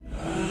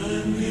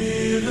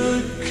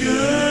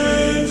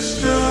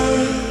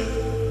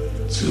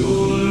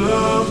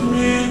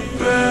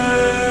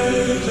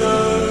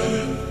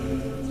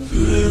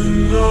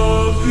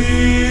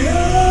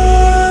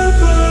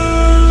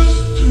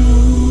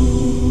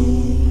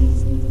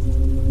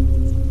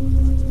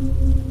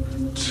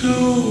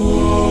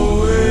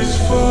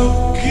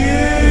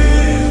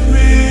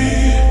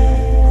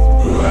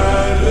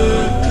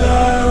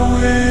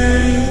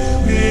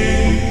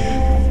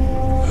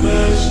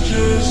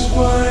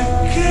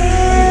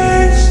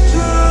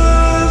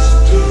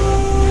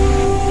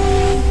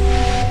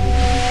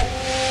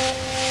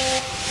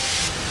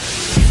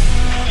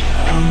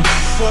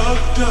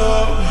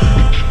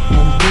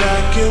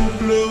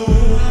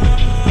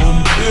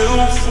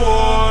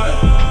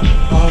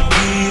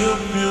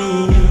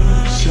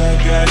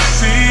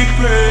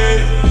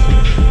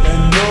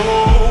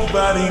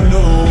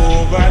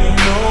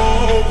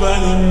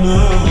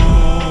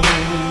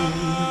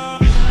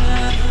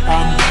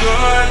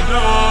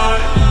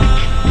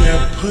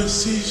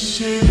pussy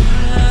shit.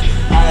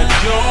 I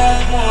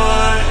don't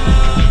want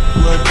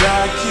what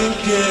I can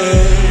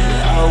get.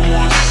 I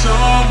want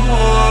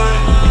someone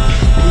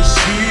with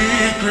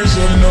secrets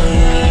that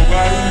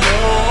nobody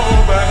knows.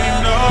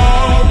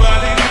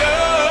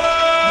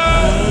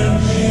 I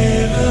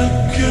need a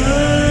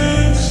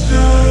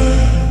gangster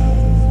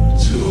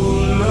to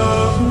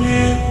love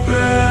me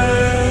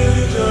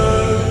better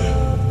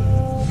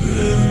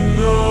than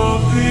all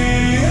the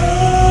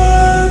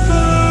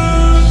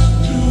others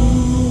do.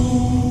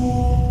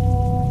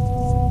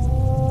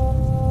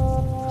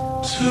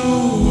 To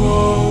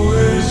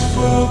always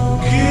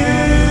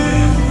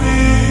forgive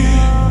me,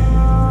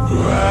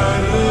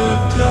 ride or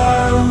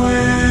die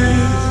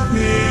with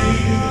me.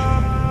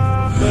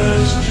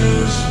 That's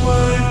just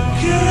what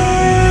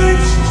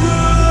gangsters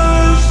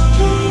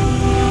do.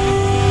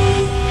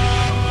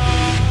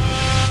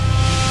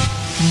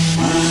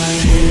 My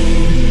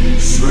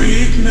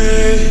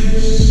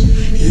freakness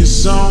is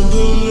on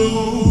the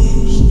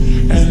loose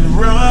and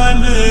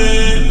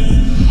running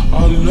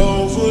all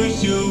over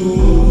you.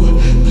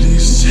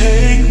 Please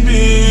take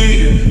me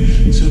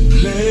to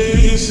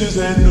places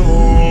that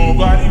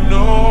nobody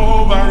knows.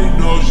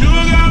 You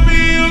got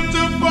me hooked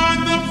up on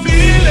the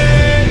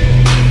feeling.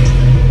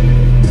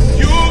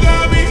 You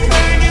got me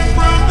hanging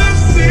from the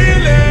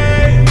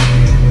ceiling.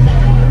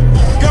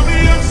 Got me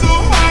up so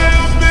high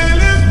I'm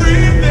barely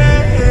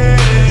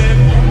breathing.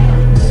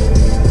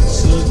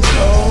 So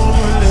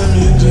don't let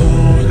me go.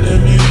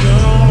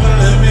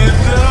 I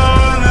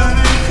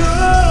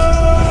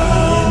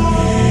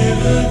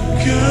need a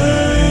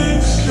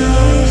gangster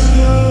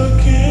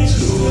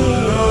to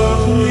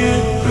love me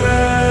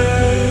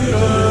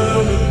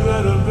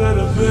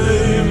better,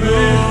 baby.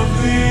 All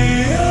the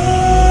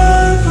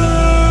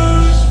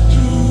others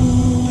do.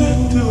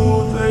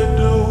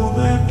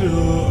 They do.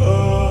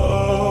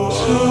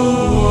 So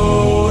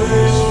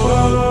always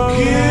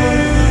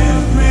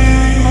forgive me,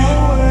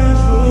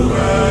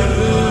 ride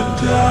or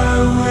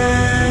die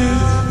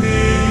with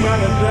me.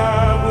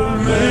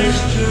 That's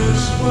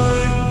just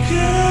what